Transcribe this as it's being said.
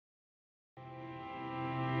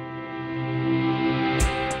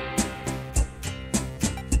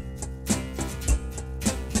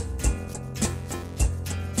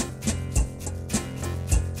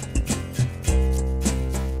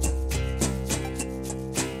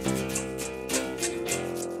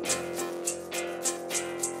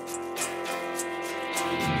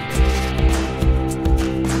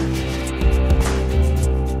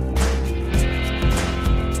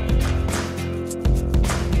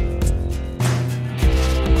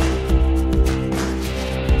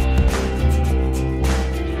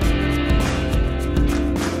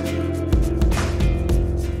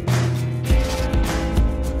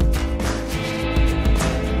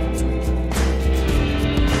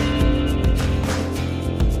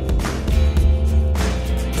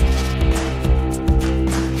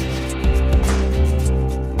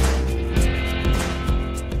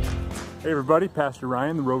everybody, Pastor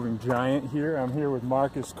Ryan, the Roving Giant here. I'm here with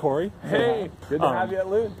Marcus Corey. Hey, good to have you at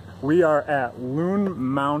Loon. We are at Loon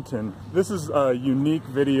Mountain. This is a unique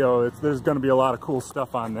video. There's going to be a lot of cool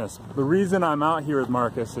stuff on this. The reason I'm out here with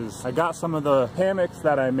Marcus is I got some of the hammocks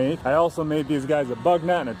that I make. I also made these guys a bug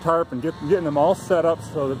net and a tarp and getting them all set up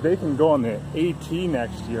so that they can go on the AT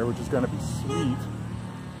next year, which is going to be sweet.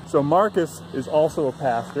 So Marcus is also a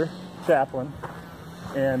pastor, chaplain,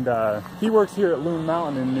 and he works here at Loon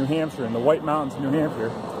Mountain in New Hampshire, in the White Mountains, New Hampshire.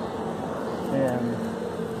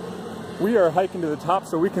 And we are hiking to the top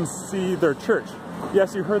so we can see their church.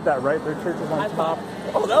 Yes, you heard that right. Their church is on top.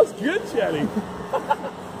 Oh, that was good, Chetty.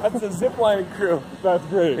 That's the ziplining crew. That's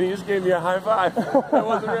great. And he just gave me a high five. I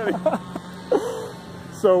wasn't ready.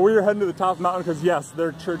 So we are heading to the top of the mountain because, yes,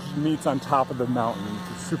 their church meets on top of the mountain.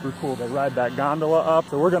 It's super cool. They ride that gondola up.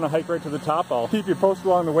 So we're going to hike right to the top. I'll keep you posted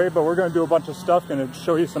along the way, but we're going to do a bunch of stuff. Going to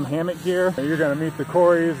show you some hammock gear. You're going to meet the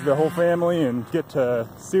Coreys, the whole family, and get to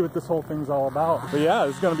see what this whole thing's all about. But yeah,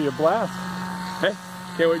 it's going to be a blast. Hey,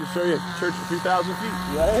 can't wait to show you a church at 2,000 feet.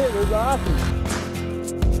 Yeah, hey, it was awesome.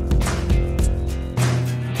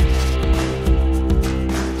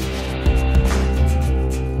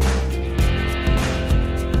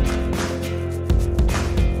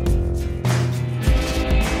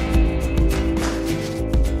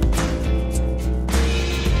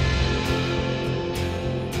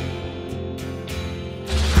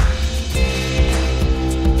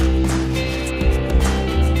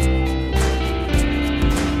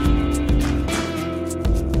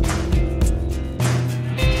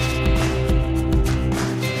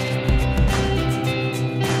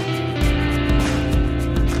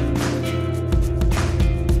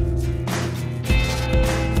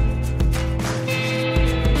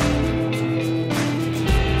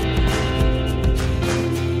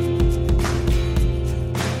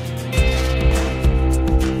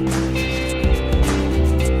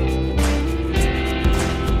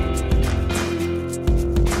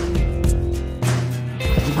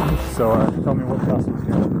 So tell me what Gus is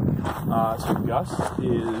doing. So Gus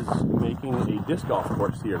is making a disc golf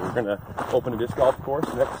course here. We're going to open a disc golf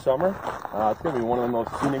course next summer. It's going to be one of the most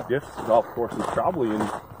scenic disc golf courses probably in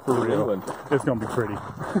England. It's going to be pretty.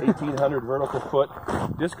 1,800 vertical foot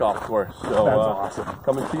disc golf course. So that's awesome.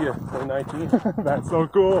 Coming to you 2019. That's so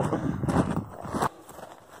cool.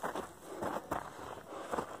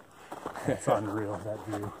 It's unreal, that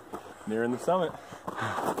view. Nearing the summit.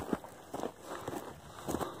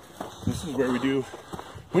 This is where we do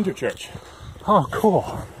winter church. Oh, cool.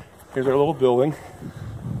 Here's our little building.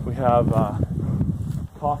 We have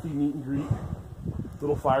coffee, meet and greet,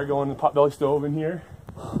 little fire going in the potbelly stove in here.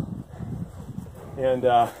 And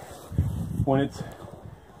when it's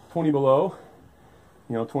 20 below,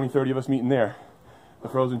 20, 30 of us meeting there, the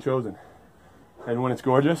frozen chosen. And when it's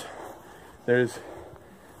gorgeous, there's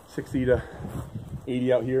 60 to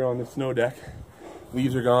 80 out here on the snow deck.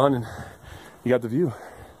 Leaves are gone and you got the view.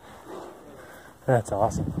 That's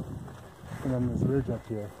awesome. And then this ridge up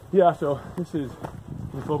here. Yeah, so this is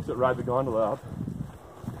the folks that ride the gondola up.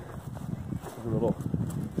 There's a little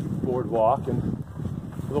boardwalk and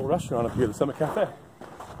a little restaurant up here, the Summit Cafe.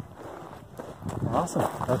 Awesome.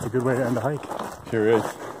 That's a good way to end a hike. Sure is.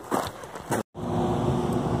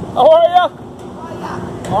 How are ya?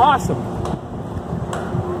 Awesome.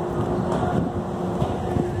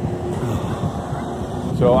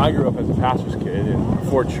 So I grew up as a pastor's kid, and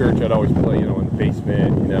before church I'd always play, in the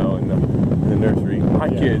basement, in the nursery. My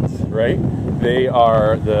kids, right? They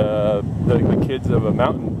are the kids of a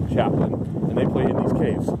mountain chaplain, and they play in these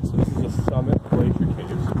caves. So this is a Summit Glacier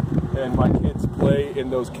Caves, and my kids play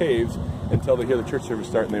in those caves until they hear the church service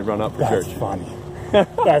start and they run up for church. That's funny.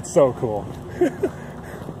 That's so cool.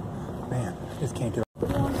 Man, I just can't get up.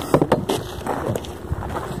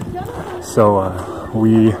 So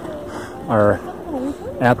we are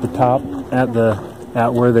at the top,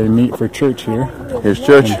 at where they meet for church here. Here's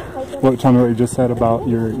church. Tell me what you just said about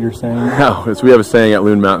your saying. No, we have a saying at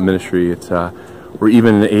Loon Mountain Ministry. It's where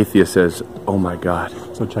even an atheist says, "Oh my God."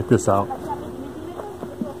 So check this out.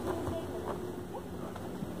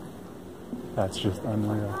 That's just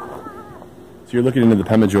unreal. So you're looking into the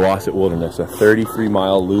Pemigewasset Wilderness, a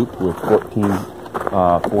 33-mile loop with 14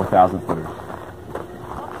 4,000 footers.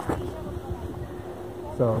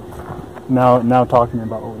 So now talking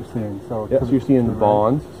about what we're seeing. So yeah, so you're seeing the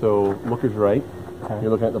bonds. So Looker's right. Okay.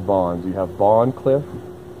 You're looking at the bonds. You have Bond Cliff,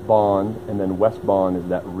 Bond, and then West Bond is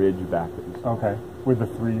that ridge back that you see. Okay. With the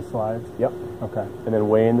 3 slides? Yep. Okay. And then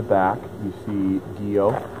way in the back you see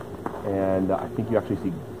Gio, and I think you actually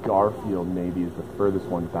see Garfield maybe is the furthest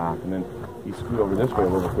one back, and then you scoot over this way a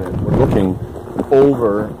little bit, we're looking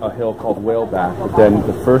over a hill called Whaleback. But then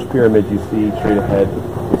the first pyramid you see straight ahead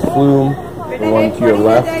is Flume. The one to your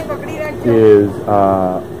left is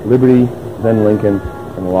Liberty, then Lincoln,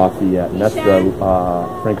 and Lafayette. And that's the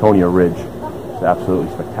Franconia Ridge. It's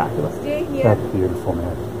absolutely spectacular. That's beautiful,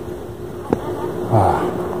 man.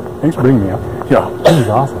 Thanks for bringing me up. Yeah. This is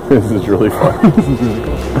awesome. This is really fun. This is really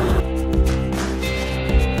cool.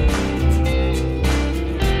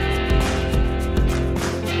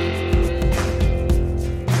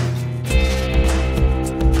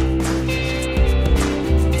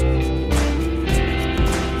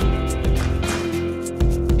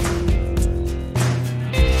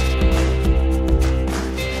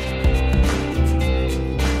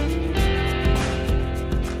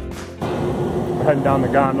 Heading down the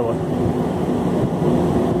gondola.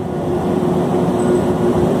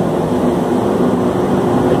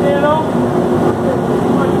 Hey Dano,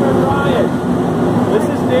 my friend Ryan. This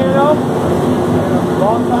is Dano.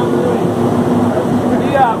 Long time doing. We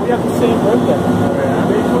have the same birthday. Oh, yeah.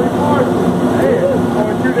 May 24th. Hey,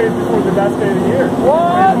 only 2 days before the best day of the year.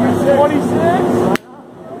 What? 26?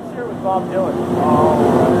 This year with Bob Dylan. Oh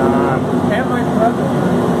my God. And my brother.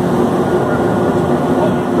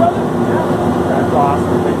 That's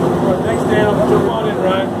awesome. Thanks, Dano. Jump on in,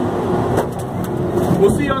 Ryan.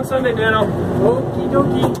 We'll see you on Sunday, Dano. Okie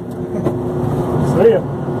dokie. See ya.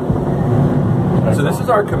 So this is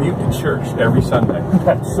our commute to church every Sunday.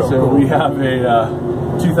 That's so cool. We have a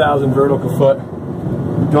 2,000 vertical foot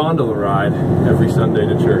gondola ride every Sunday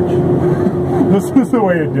to church. This is the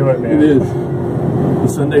way to do it, man. It is. The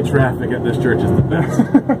Sunday traffic at this church is the best.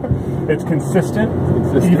 It's consistent,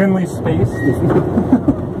 evenly spaced.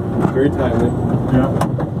 Very timely. Yeah.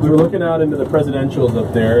 We were looking out into the presidentials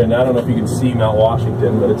up there, and I don't know if you can see Mount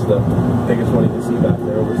Washington, but it's the biggest one you can see back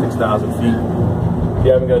there, over 6,000 feet. If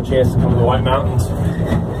you haven't got a chance to come to the White Mountains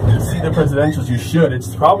and see the presidentials, you should.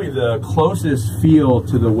 It's probably the closest feel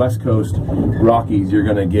to the West Coast Rockies you're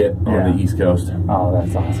going to get on the East Coast. Oh,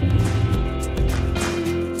 that's awesome.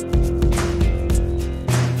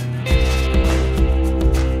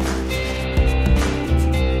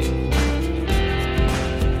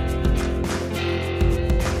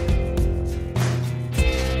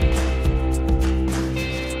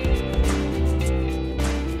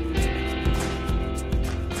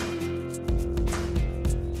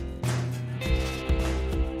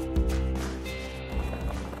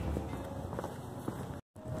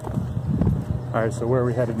 All right, so where are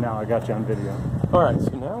we headed now? I got you on video. All right, so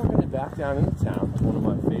now we're headed back down into town to one of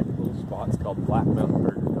my favorite little spots called Black Mountain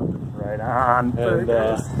Burger Company. Right on. And to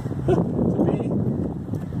me,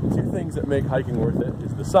 the two things that make hiking worth it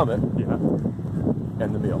is the summit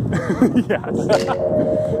and the meal. Yes.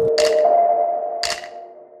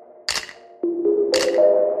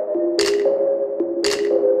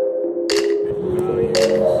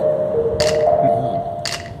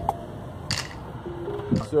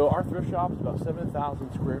 So our thrift shop is about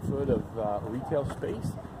 7,000 square foot of retail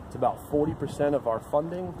space. It's about 40% of our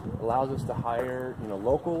funding. Allows us to hire,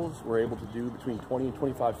 locals. We're able to do between $20,000 and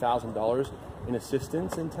 $25,000 in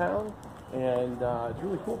assistance in town, and it's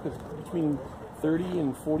really cool because between 30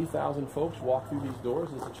 and 40,000 folks walk through these doors.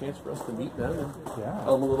 It's a chance for us to meet them and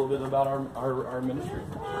tell them a little bit about our ministry.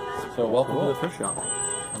 So welcome to the thrift shop.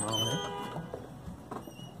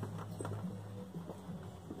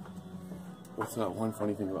 What's one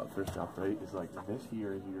funny thing about thrift shop, right? Is like this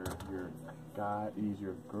here is your guy, he's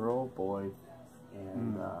your girl, boy,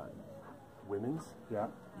 and women's. Yeah.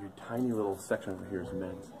 Your tiny little section over here is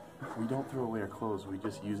men's. We don't throw away our clothes. We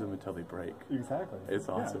just use them until they break. Exactly. It's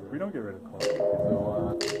awesome. Yeah, we don't get rid of clothes.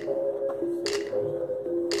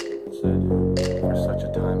 So, for such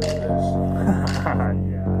a time as this.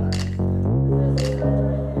 Yeah.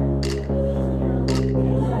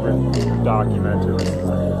 Documented. This is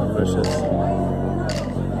delicious.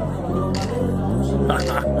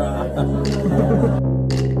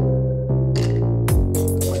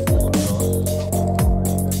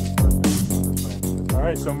 All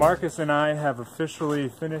right, so Marcus and I have officially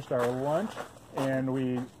finished our lunch, and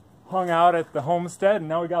we hung out at the homestead, and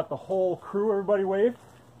now we got the whole crew. Everybody wave.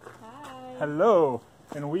 Hi. Hello.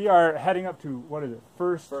 And we are heading up to, what is it?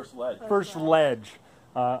 First Ledge.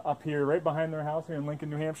 Up here, right behind their house here in Lincoln,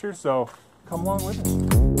 New Hampshire. So come along with us.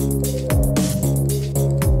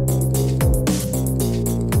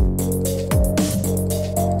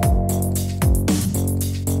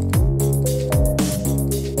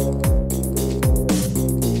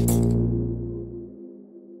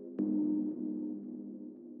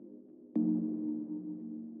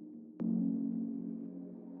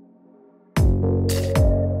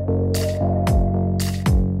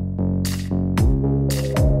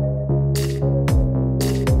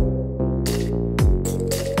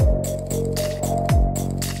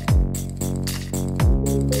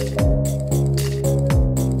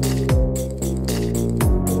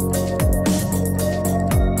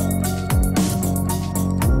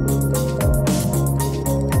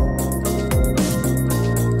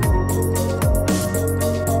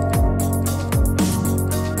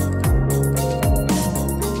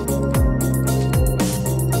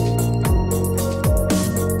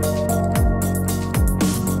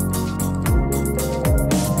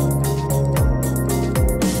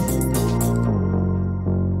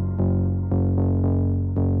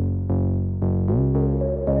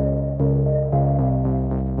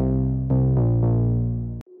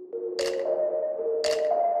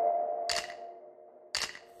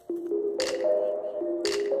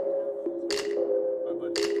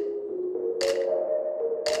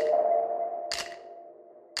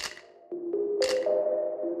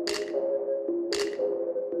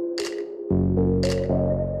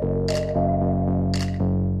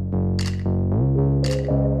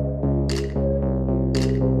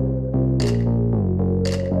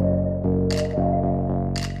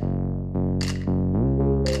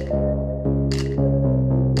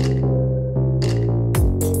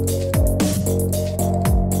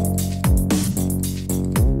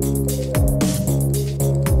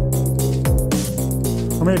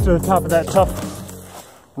 We made it to the top of that tough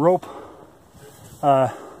rope,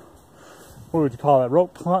 what would you call that,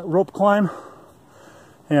 rope climb,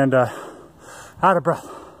 and out of breath.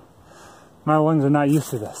 My lungs are not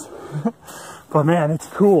used to this. But man, it's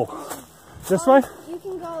cool. This way? You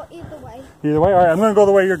can go either way. Either way? Alright, I'm going to go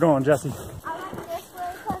the way you're going, Jesse. I like this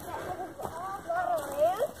way because it has all the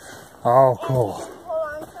rails. Oh, cool. And you can hold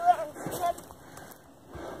on to it and slip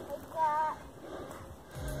like that.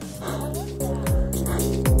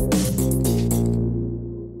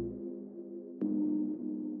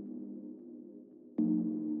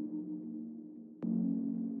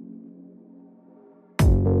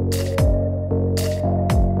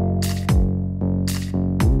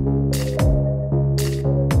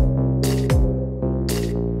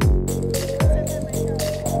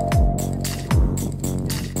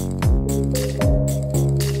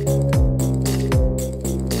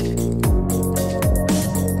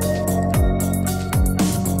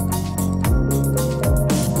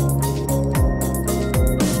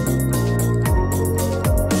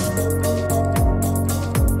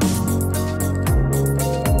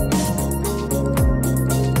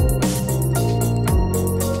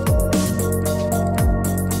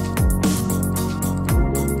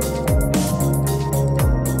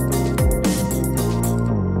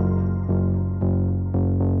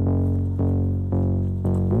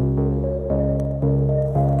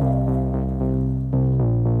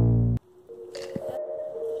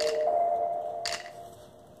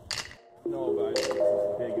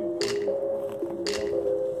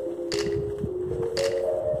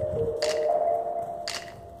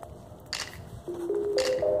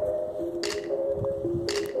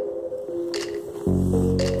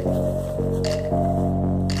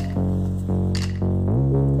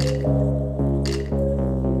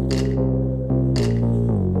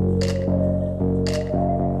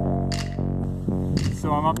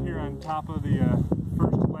 So I'm up here on top of the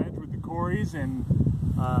first ledge with the Corys, and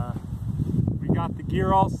we got the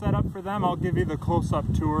gear all set up for them. I'll give you the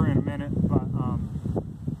close-up tour in a minute, but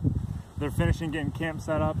they're finishing getting camp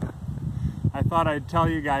set up. I thought I'd tell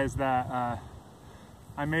you guys that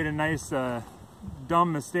I made a nice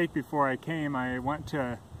dumb mistake before I came. I went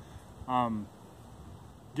to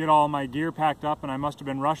get all my gear packed up, and I must have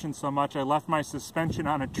been rushing so much I left my suspension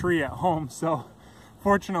on a tree at home. So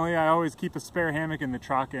fortunately, I always keep a spare hammock in the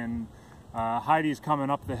truck, and Heidi's coming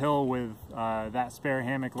up the hill with that spare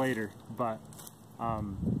hammock later. But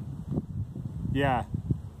yeah,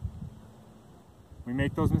 we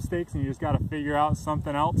make those mistakes, and you just got to figure out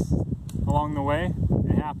something else along the way.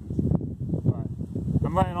 It happens. But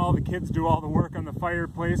I'm letting all the kids do all the work on the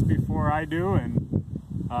fireplace before I do, and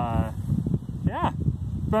yeah,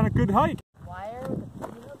 it's been a good hike. Wire with the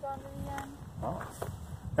needles under the end. Oh,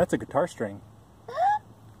 that's a guitar string.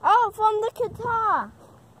 Oh, from the guitar.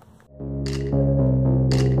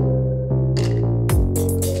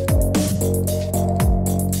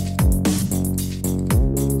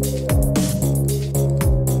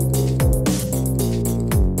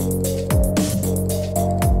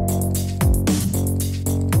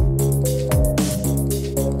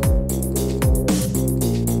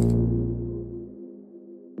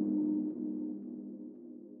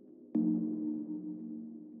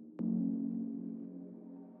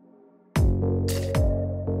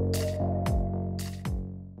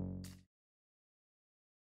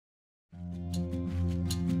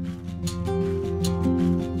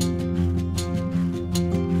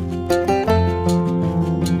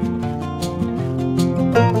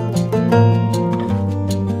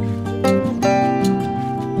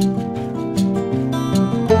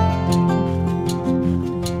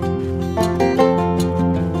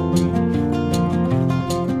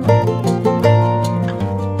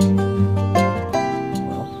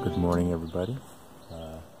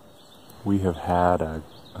 We have had a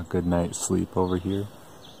good night's sleep over here.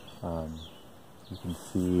 You can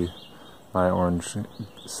see my orange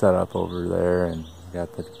setup over there, and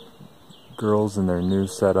got the girls in their new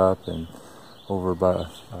setup, and over by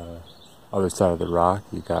other side of the rock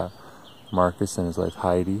you got Marcus and his wife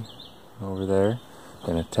Heidi over there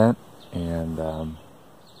in a tent. And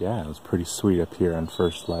yeah, it was pretty sweet up here on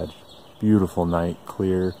First Ledge. Beautiful night,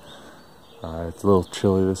 clear. It's a little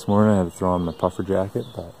chilly this morning. I had to throw on my puffer jacket,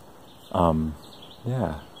 but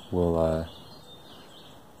yeah, we'll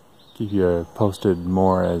keep you posted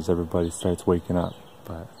more as everybody starts waking up.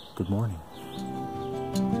 But good morning.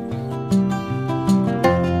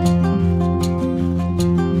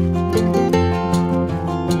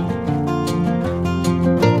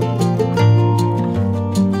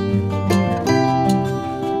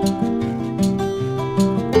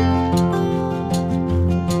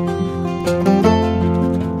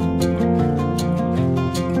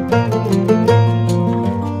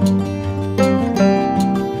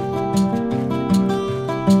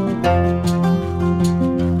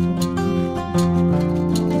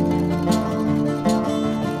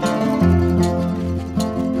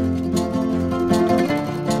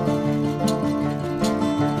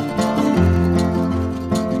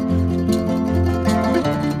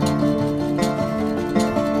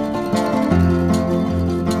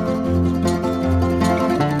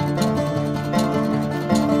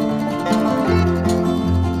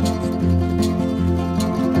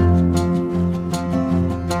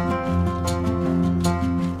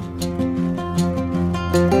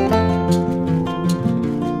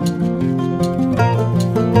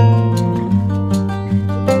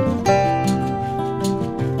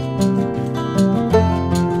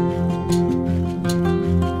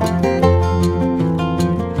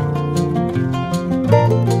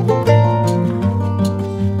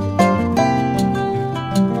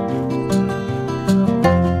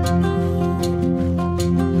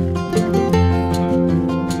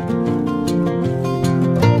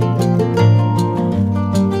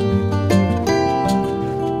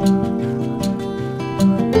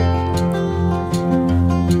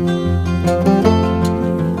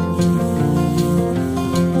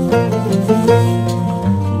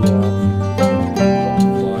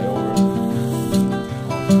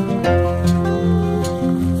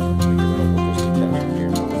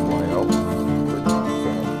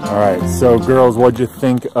 So girls, what'd you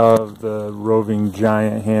think of the Roving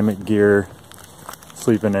giant hammock gear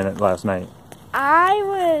sleeping in it last night? I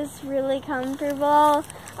was really comfortable.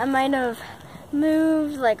 I might have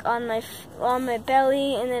moved like on my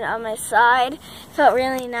belly and then on my side. Felt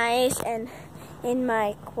really nice, and in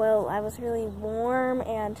my quilt I was really warm,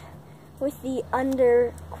 and with the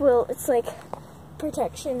under quilt it's like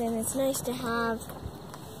protection, and it's nice to have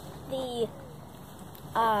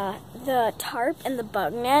the tarp and the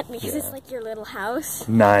bug net because it's like your little house.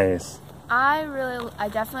 Nice. I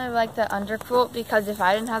definitely like the underquilt, because if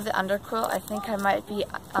I didn't have the underquilt, I think I might be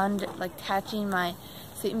attaching my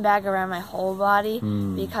sleeping bag around my whole body,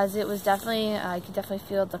 because it was definitely, I could definitely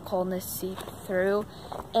feel the coldness seep through.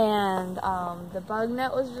 And the bug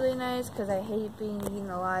net was really nice because I hate being eaten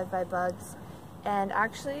alive by bugs. And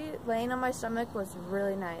actually, laying on my stomach was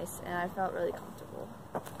really nice, and I felt really comfortable.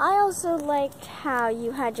 I also liked how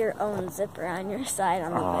you had your own zipper on your side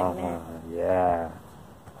on the bug net. Yeah.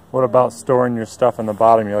 What about storing your stuff on the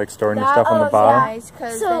bottom? You like storing your stuff on the bottom? That was nice,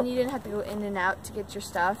 because then you didn't have to go in and out to get your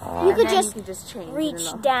stuff. You could just change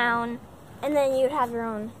reach down, and then you'd have your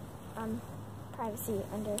own privacy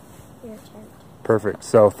under your tent. Perfect.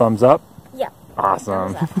 So thumbs up? Yep.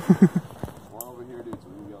 Awesome. Come on over here, dude, so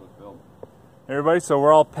we can be able to film. Everybody, so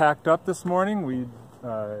we're all packed up this morning. We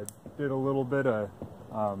did a little bit of,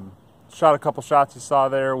 shot a couple shots you saw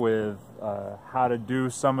there with how to do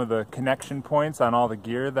some of the connection points on all the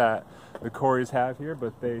gear that the Corys have here,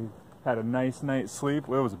 but they had a nice night's sleep. It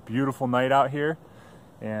was a beautiful night out here,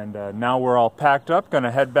 and now we're all packed up,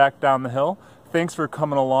 gonna head back down the hill. Thanks for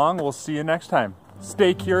coming along. We'll see you next time.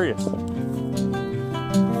 Stay curious.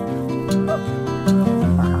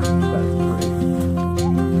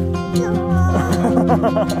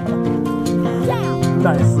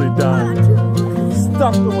 Nicely done.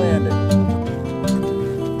 Stuck the landing.